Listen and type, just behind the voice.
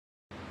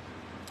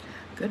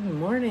Good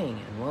morning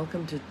and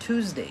welcome to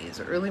Tuesday's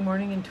Early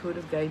Morning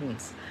Intuitive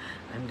Guidance.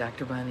 I'm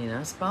Dr. Bonnie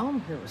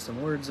Nussbaum, here with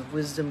some words of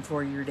wisdom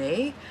for your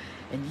day.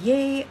 And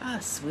yay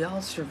us, we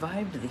all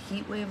survived the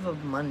heat wave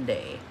of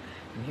Monday.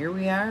 And here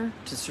we are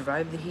to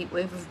survive the heat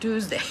wave of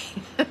Tuesday.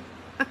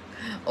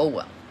 Oh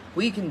well,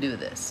 we can do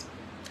this.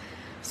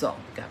 So,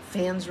 got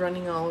fans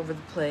running all over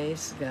the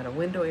place, got a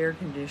window air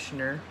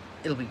conditioner.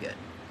 It'll be good.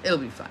 It'll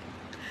be fine.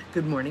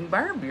 Good morning,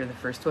 Barb. You're the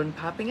first one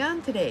popping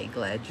on today.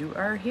 Glad you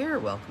are here.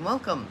 Welcome,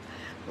 welcome.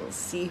 We'll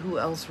see who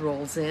else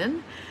rolls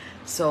in.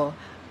 So,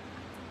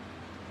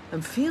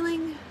 I'm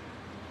feeling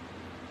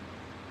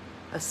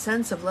a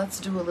sense of let's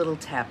do a little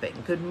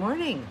tapping. Good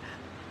morning.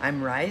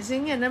 I'm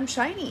rising and I'm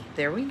shiny.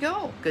 There we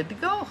go. Good to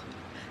go.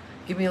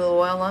 Give me a little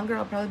while longer,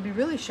 I'll probably be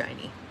really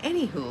shiny.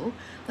 Anywho,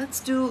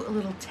 let's do a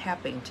little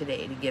tapping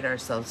today to get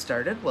ourselves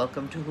started.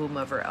 Welcome to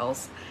whomever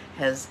else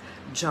has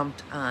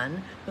jumped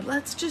on. But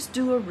let's just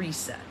do a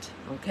reset,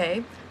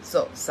 okay?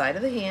 So, side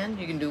of the hand,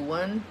 you can do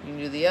one, you can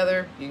do the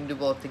other, you can do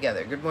both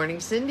together. Good morning,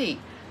 Cindy.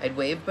 I'd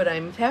wave, but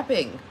I'm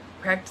tapping.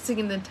 Practicing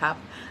in the top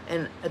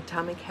and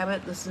atomic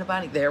habit, listen to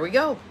body. There we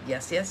go.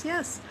 Yes, yes,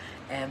 yes.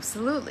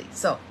 Absolutely.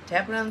 So,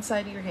 tap it on the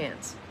side of your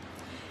hands.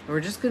 And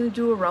we're just going to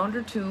do a round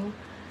or two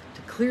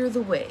to clear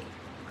the way,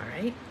 all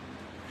right?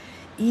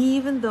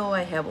 Even though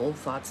I have old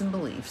thoughts and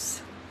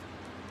beliefs,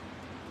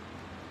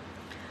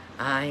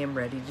 I am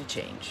ready to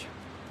change.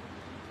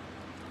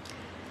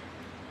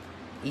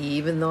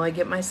 Even though I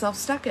get myself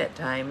stuck at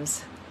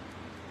times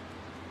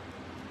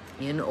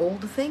in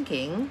old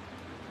thinking,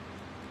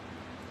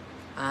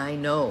 I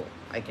know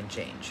I can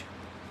change.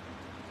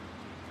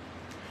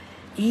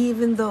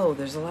 Even though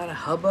there's a lot of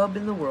hubbub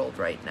in the world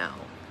right now,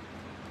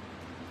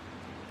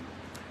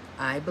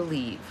 I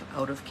believe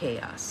out of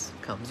chaos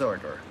comes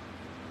order.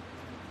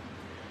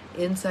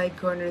 Inside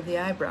corner of the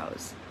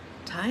eyebrows,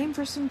 time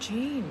for some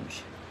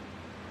change.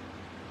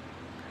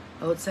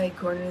 Outside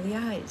corner of the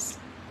eyes,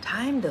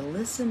 time to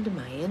listen to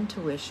my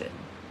intuition.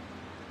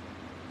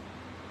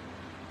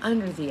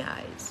 Under the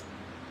eyes,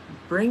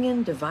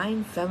 bringing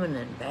divine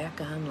feminine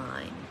back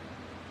online.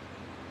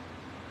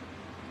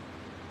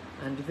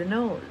 Under the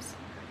nose,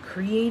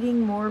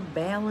 creating more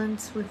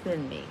balance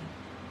within me.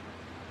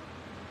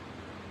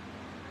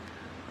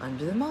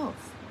 Under the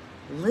mouth,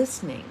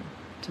 listening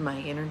to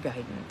my inner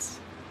guidance.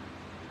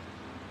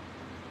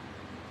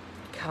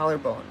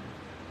 Collarbone,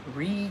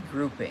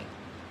 regrouping.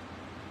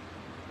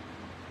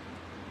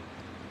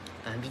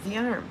 Under the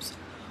arms,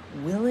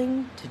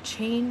 willing to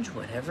change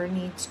whatever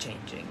needs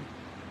changing.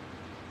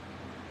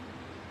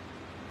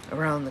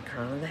 Around the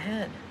crown of the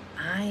head,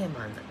 I am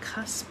on the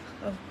cusp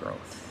of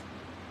growth.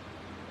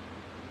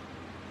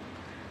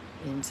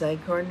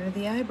 Inside corner of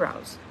the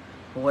eyebrows,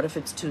 what if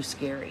it's too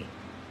scary?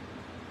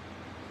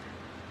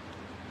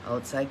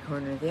 Outside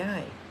corner of the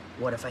eye,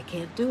 what if I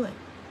can't do it?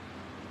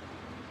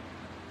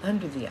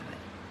 Under the eye,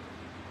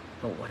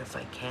 but what if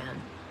I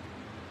can?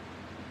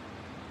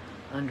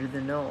 Under the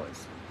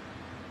nose,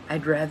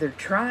 I'd rather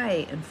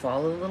try and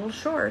fall a little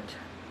short.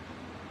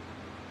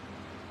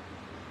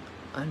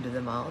 Under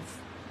the mouth,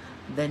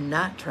 than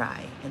not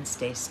try and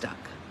stay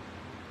stuck.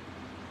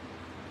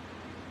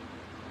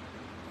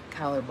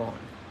 Collarbone,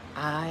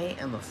 I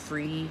am a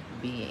free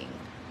being.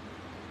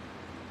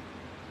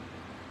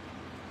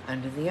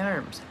 Under the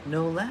arms,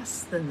 no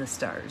less than the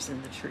stars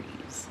in the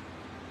trees.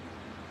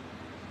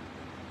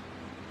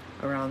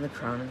 Around the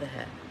crown of the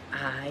head,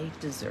 I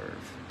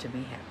deserve to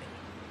be happy.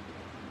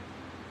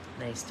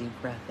 Nice deep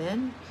breath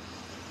in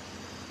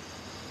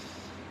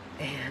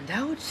and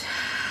out.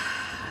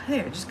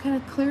 There, just kind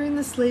of clearing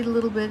the slate a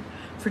little bit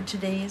for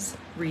today's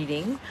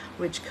reading,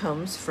 which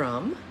comes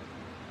from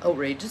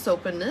Outrageous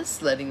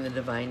Openness, Letting the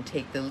Divine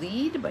Take the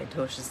Lead by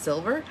Tosha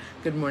Silver.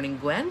 Good morning,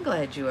 Gwen.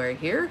 Glad you are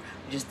here.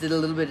 We just did a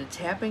little bit of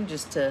tapping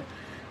just to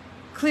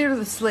clear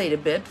the slate a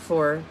bit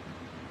for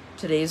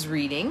today's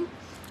reading.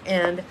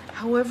 And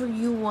however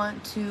you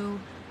want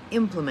to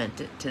implement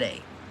it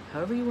today,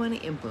 however you want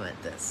to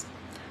implement this.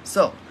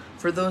 So,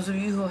 for those of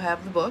you who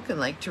have the book and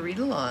like to read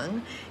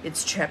along,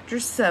 it's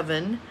chapter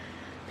 7,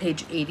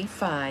 page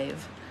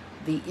 85,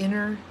 The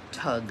Inner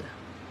Tug.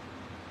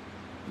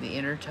 The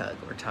inner tug.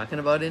 We're talking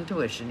about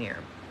intuition here.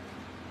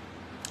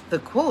 The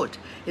quote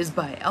is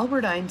by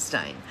Albert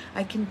Einstein.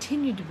 I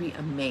continue to be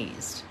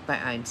amazed by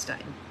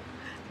Einstein.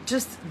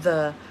 Just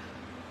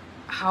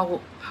how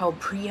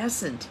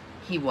prescient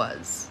he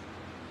was.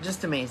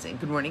 Just amazing.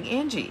 Good morning,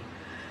 Angie.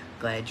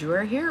 Glad you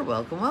are here.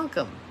 Welcome,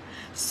 welcome.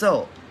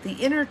 So, the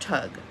inner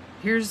tug.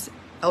 Here's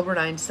Albert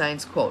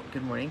Einstein's quote.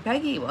 Good morning,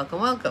 Peggy. Welcome,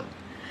 welcome.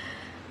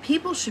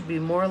 People should be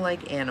more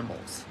like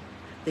animals.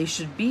 They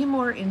should be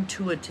more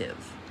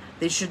intuitive.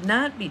 They should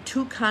not be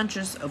too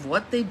conscious of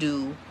what they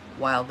do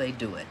while they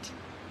do it.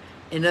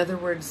 In other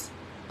words,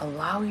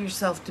 allow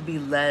yourself to be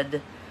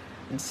led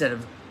instead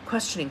of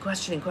questioning.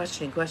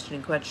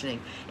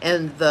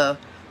 And the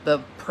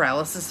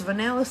paralysis of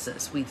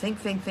analysis. We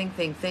think,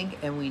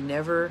 and we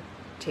never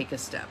take a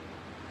step.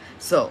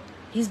 So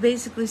he's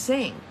basically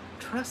saying,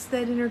 trust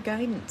that inner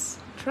guidance.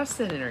 Trust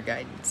that inner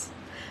guidance.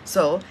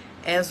 So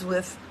as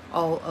with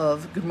all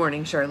of Good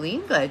Morning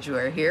Charlene, glad you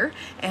are here.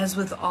 As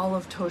with all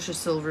of Tosha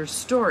Silver's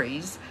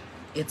stories,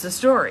 it's a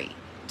story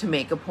to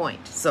make a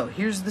point. So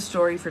here's the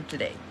story for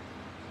today.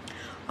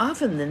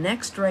 Often the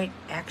next right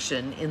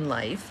action in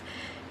life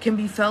can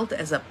be felt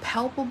as a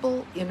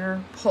palpable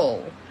inner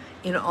pull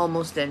in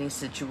almost any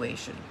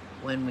situation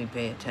when we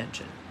pay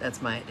attention.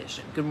 That's my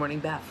addition. Good morning,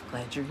 Beth.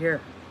 Glad you're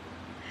here.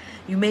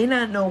 You may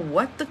not know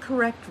what the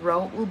correct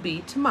route will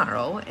be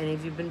tomorrow, and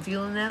if you've been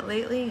feeling that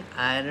lately,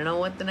 I don't know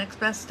what the next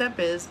best step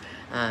is.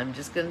 I'm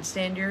just going to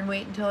stand here and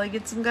wait until I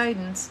get some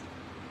guidance.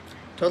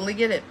 Totally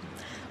get it.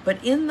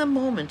 But in the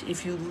moment,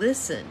 if you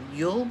listen,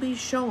 you'll be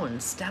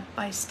shown step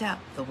by step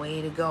the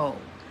way to go.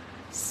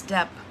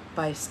 Step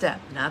by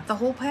step, not the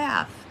whole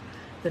path,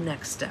 the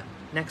next step,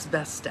 next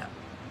best step.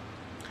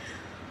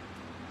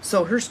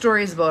 So her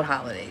story is about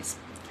holidays.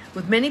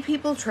 With many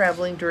people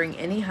traveling during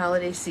any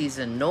holiday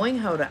season, knowing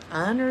how to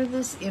honor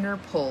this inner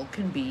pull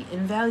can be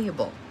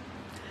invaluable.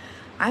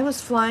 I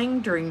was flying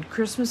during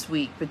Christmas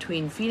week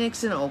between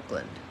Phoenix and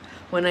Oakland.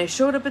 When I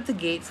showed up at the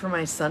gate for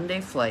my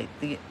Sunday flight,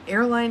 the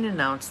airline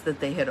announced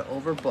that they had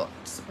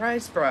overbooked.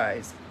 Surprise,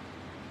 surprise.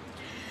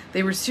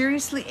 They were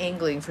seriously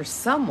angling for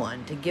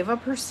someone to give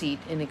up her seat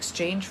in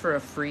exchange for a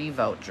free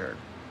voucher.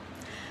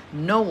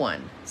 No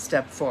one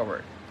stepped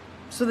forward,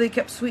 so they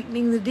kept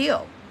sweetening the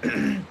deal.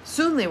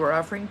 Soon they were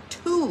offering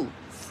 2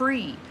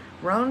 free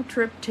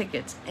round-trip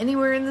tickets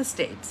anywhere in the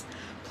States,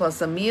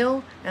 plus a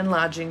meal and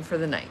lodging for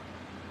the night.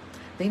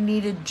 They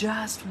needed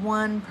just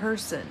one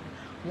person,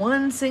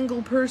 one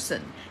single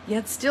person,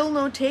 yet still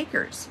no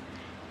takers.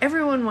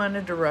 Everyone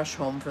wanted to rush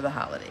home for the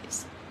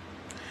holidays.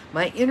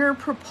 My inner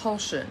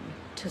propulsion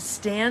to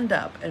stand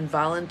up and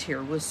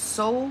volunteer was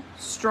so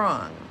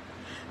strong,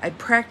 I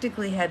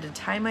practically had to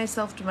tie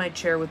myself to my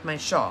chair with my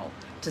shawl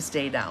to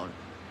stay down.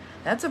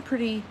 That's a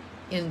pretty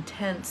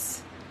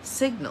intense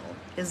signal,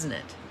 isn't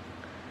it?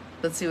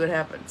 Let's see what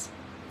happens.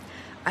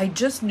 I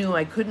just knew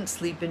I couldn't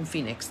sleep in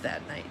Phoenix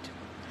that night.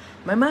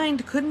 My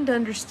mind couldn't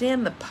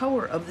understand the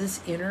power of this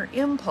inner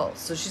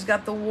impulse. So she's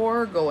got the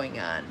war going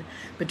on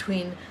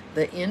between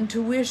the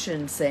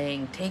intuition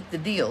saying, take the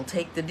deal,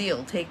 take the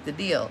deal, take the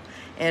deal,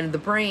 and the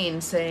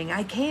brain saying,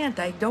 I can't,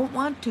 I don't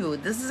want to,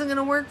 this isn't going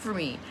to work for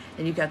me.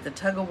 And you got the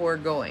tug of war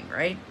going,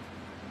 right?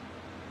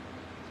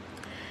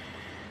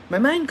 My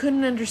mind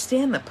couldn't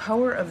understand the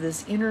power of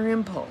this inner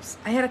impulse.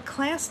 I had a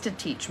class to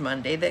teach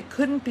Monday that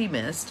couldn't be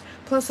missed,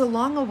 plus a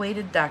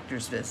long-awaited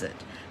doctor's visit.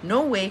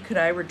 No way could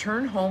I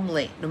return home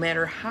late, no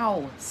matter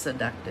how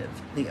seductive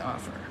the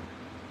offer.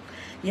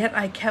 Yet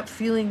I kept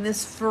feeling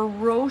this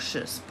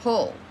ferocious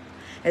pull,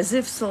 as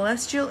if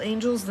celestial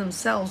angels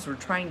themselves were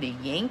trying to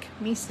yank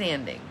me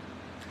standing.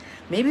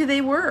 Maybe they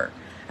were.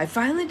 I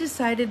finally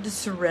decided to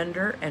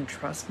surrender and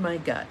trust my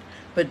gut.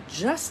 But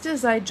just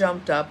as I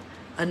jumped up,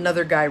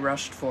 another guy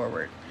rushed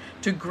forward.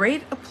 To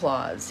great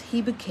applause,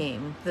 he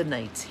became the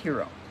night's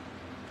hero.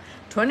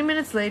 20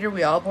 minutes later,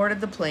 we all boarded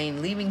the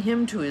plane, leaving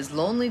him to his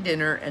lonely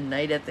dinner and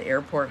night at the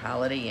airport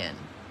Holiday Inn.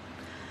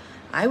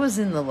 I was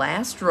in the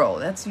last row.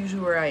 That's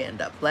usually where I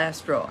end up.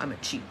 Last row. I'm a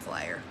cheap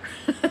flyer.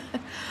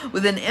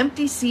 With an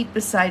empty seat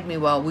beside me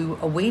while we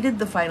awaited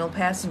the final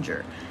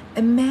passenger.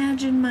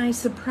 Imagine my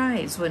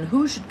surprise when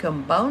who should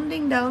come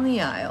bounding down the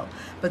aisle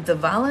but the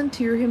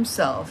volunteer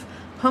himself,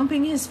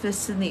 pumping his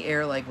fists in the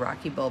air like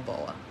Rocky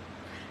Balboa.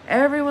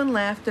 Everyone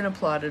laughed and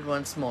applauded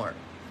once more.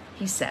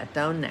 He sat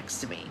down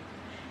next to me.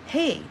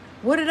 Hey,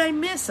 what did I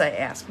miss? I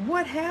asked.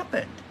 What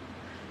happened?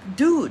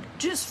 Dude,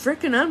 just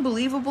frickin'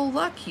 unbelievable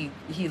luck,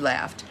 he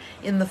laughed.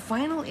 In the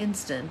final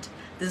instant,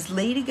 this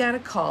lady got a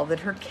call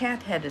that her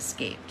cat had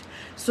escaped,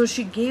 so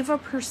she gave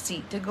up her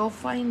seat to go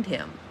find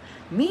him.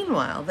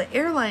 Meanwhile, the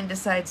airline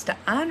decides to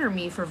honor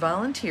me for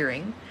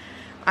volunteering.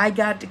 I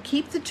got to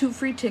keep the 2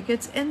 free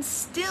tickets and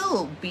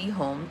still be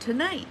home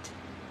tonight.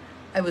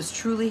 I was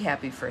truly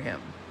happy for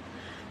him.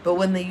 But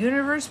when the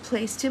universe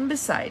placed him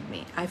beside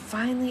me, I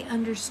finally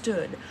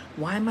understood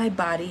why my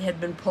body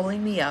had been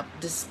pulling me up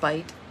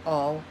despite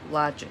all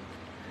logic.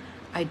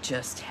 I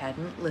just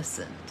hadn't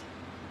listened.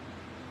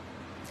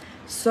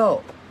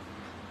 So,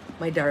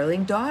 my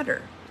darling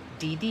daughter,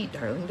 Dee Dee,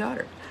 darling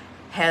daughter,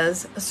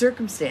 has a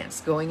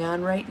circumstance going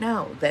on right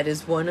now that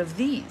is one of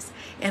these.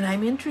 And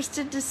I'm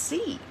interested to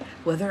see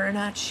whether or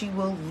not she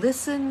will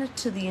listen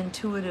to the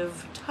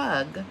intuitive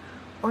tug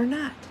or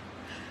not.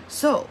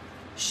 So,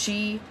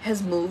 she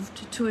has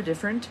moved to a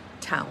different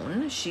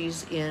town.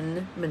 She's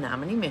in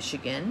Menominee,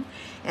 Michigan,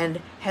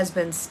 and has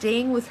been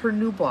staying with her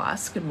new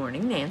boss, good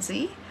morning,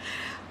 Nancy,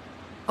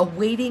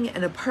 awaiting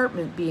an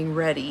apartment being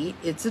ready.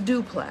 It's a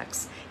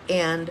duplex.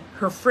 And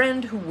her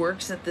friend who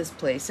works at this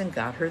place and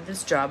got her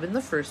this job in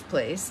the first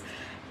place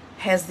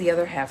has the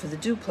other half of the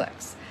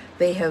duplex.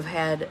 They have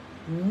had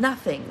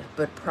nothing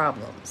but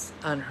problems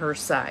on her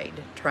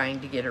side trying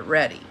to get it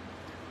ready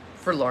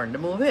for Lauren to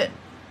move in.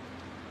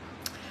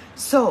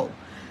 So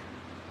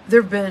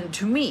there have been,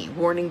 to me,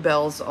 warning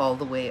bells all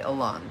the way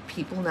along.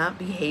 People not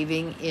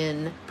behaving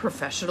in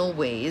professional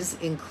ways,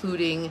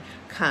 including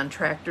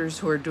contractors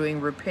who are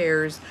doing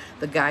repairs,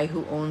 the guy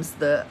who owns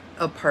the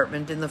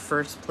apartment in the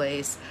first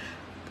place,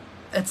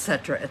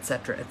 etc.,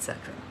 etc.,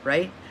 etc.,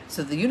 right?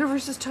 So the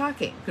universe is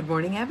talking. Good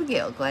morning,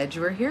 Abigail. Glad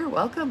you are here.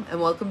 Welcome,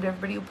 and welcome to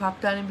everybody who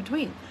popped on in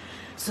between.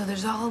 So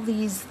there's all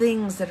these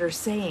things that are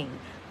saying,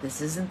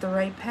 this isn't the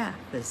right path,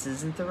 this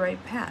isn't the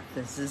right path,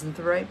 this isn't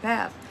the right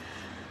path.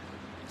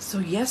 So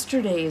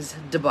yesterday's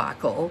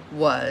debacle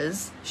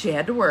was she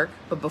had to work,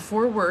 but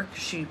before work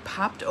she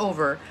popped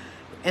over,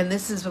 and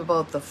this is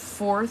about the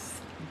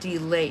fourth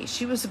delay.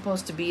 She was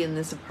supposed to be in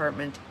this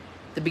apartment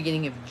the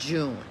beginning of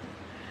June.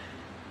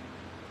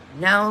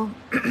 Now,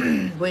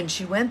 when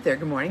she went there,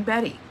 good morning,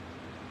 Betty,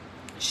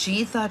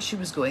 she thought she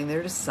was going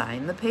there to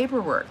sign the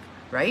paperwork,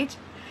 right?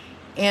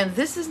 And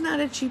this is not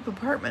a cheap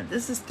apartment.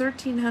 This is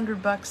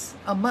 $1,300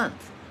 a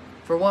month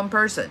for one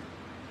person.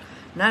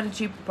 Not a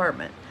cheap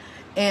apartment.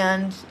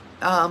 And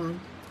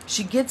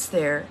she gets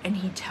there, and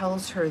he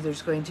tells her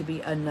there's going to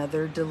be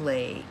another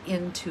delay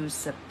into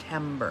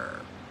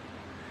September.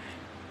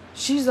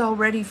 She's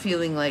already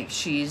feeling like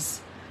she's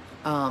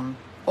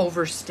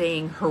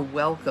overstaying her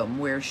welcome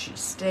where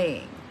she's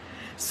staying.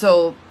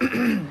 So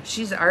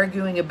she's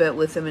arguing a bit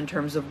with him in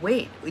terms of,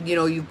 wait,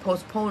 you've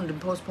postponed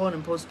and postponed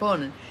and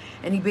postponed.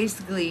 And he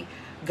basically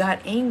got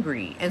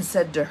angry and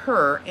said to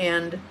her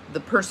and the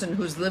person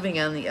who's living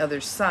on the other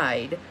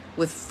side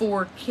with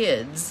 4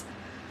 kids,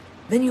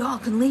 then you all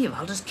can leave.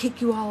 I'll just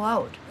kick you all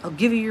out. I'll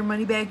give you your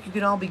money back. You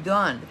can all be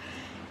gone.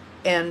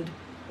 And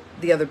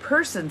the other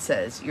person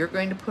says, you're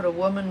going to put a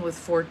woman with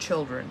 4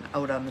 children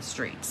out on the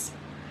streets.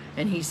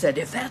 And he said,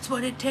 if that's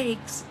what it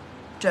takes,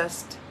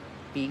 just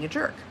being a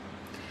jerk.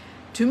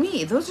 To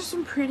me, those are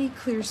some pretty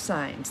clear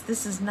signs.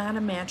 This is not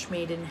a match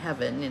made in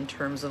heaven in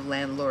terms of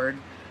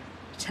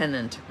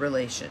landlord-tenant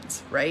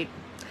relations, right?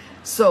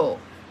 So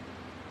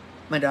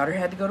my daughter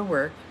had to go to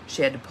work.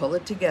 She had to pull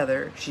it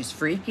together. She's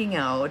freaking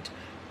out.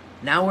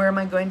 Now where am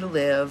I going to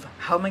live?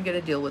 How am I going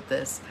to deal with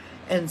this?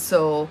 And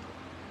so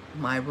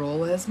my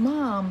role as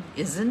mom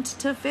isn't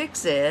to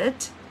fix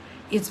it.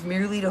 It's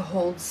merely to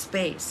hold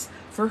space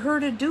for her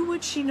to do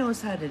what she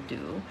knows how to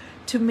do,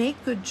 to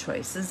make good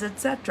choices,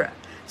 etc.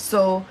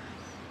 So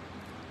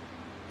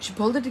she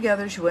pulled it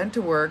together. She went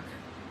to work,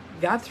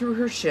 got through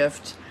her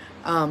shift,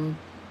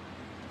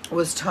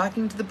 was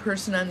talking to the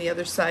person on the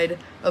other side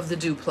of the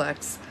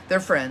duplex, their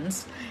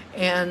friends,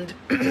 and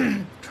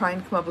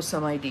trying to come up with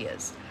some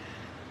ideas.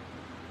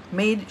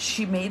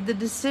 She made the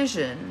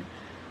decision,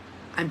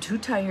 I'm too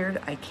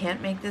tired, I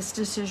can't make this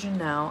decision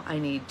now, I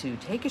need to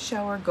take a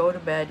shower, go to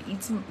bed,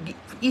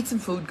 eat some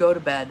food, go to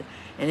bed,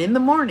 and in the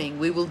morning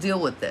we will deal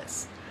with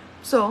this.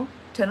 So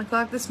 10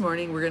 o'clock this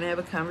morning we're going to have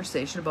a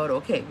conversation about,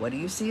 okay, what do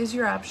you see as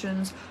your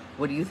options?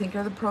 What do you think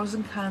are the pros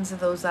and cons of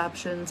those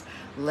options?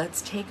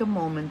 Let's take a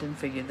moment and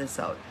figure this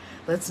out.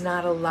 Let's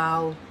not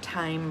allow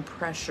time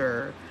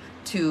pressure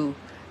to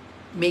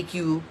make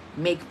you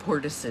make poor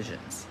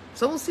decisions.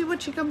 So we'll see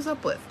what she comes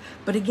up with.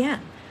 But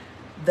again,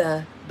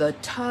 the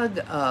tug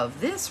of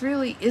this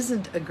really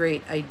isn't a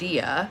great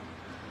idea.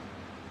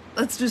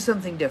 Let's do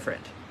something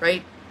different,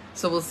 right?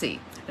 So we'll see.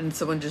 And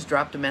someone just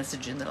dropped a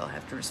message in that I'll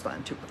have to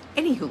respond to.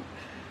 Anywho,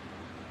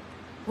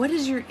 what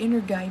is your inner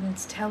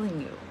guidance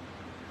telling you?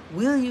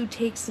 Will you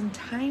take some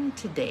time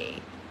today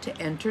to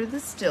enter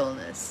the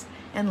stillness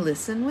and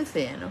listen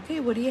within? Okay,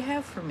 what do you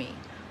have for me?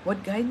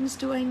 What guidance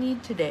do I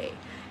need today?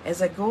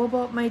 As I go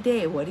about my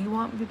day, what do you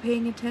want me to be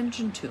paying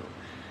attention to?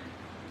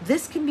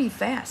 This can be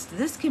fast.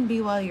 This can be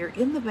while you're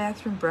in the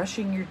bathroom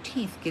brushing your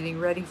teeth, getting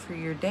ready for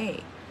your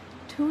day.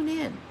 Tune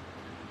in.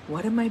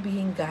 What am I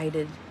being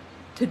guided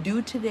to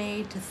do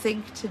today, to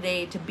think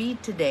today, to be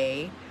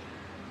today,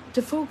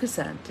 to focus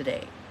on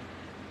today?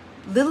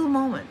 Little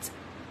moments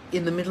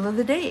in the middle of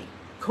the day.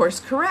 Course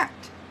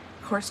correct.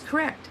 Course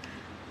correct.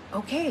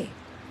 Okay,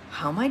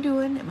 how am I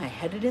doing? Am I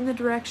headed in the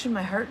direction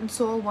my heart and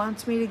soul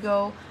wants me to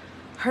go?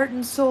 Heart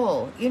and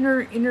soul,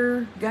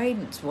 inner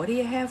guidance. What do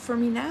you have for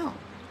me now?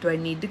 Do I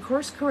need to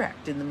course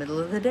correct in the middle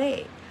of the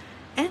day?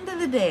 End of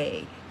the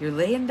day, you're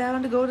laying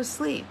down to go to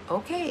sleep.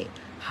 Okay,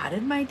 how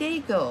did my day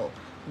go?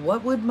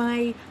 What would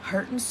my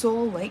heart and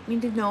soul like me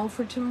to know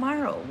for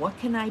tomorrow? What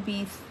can I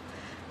be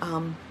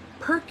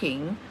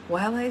perking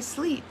while I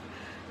sleep?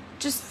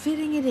 Just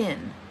fitting it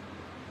in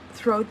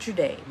throughout your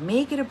day.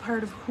 Make it a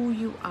part of who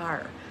you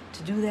are.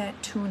 To do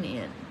that, tune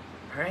in.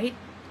 All right?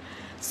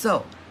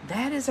 So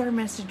that is our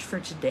message for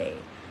today.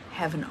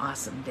 Have an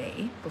awesome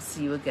day. We'll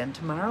see you again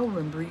tomorrow.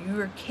 Remember, you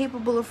are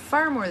capable of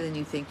far more than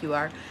you think you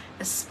are,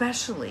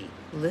 especially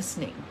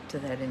listening to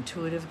that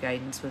intuitive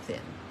guidance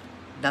within.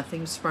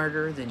 Nothing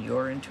smarter than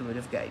your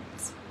intuitive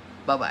guidance.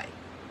 Bye-bye.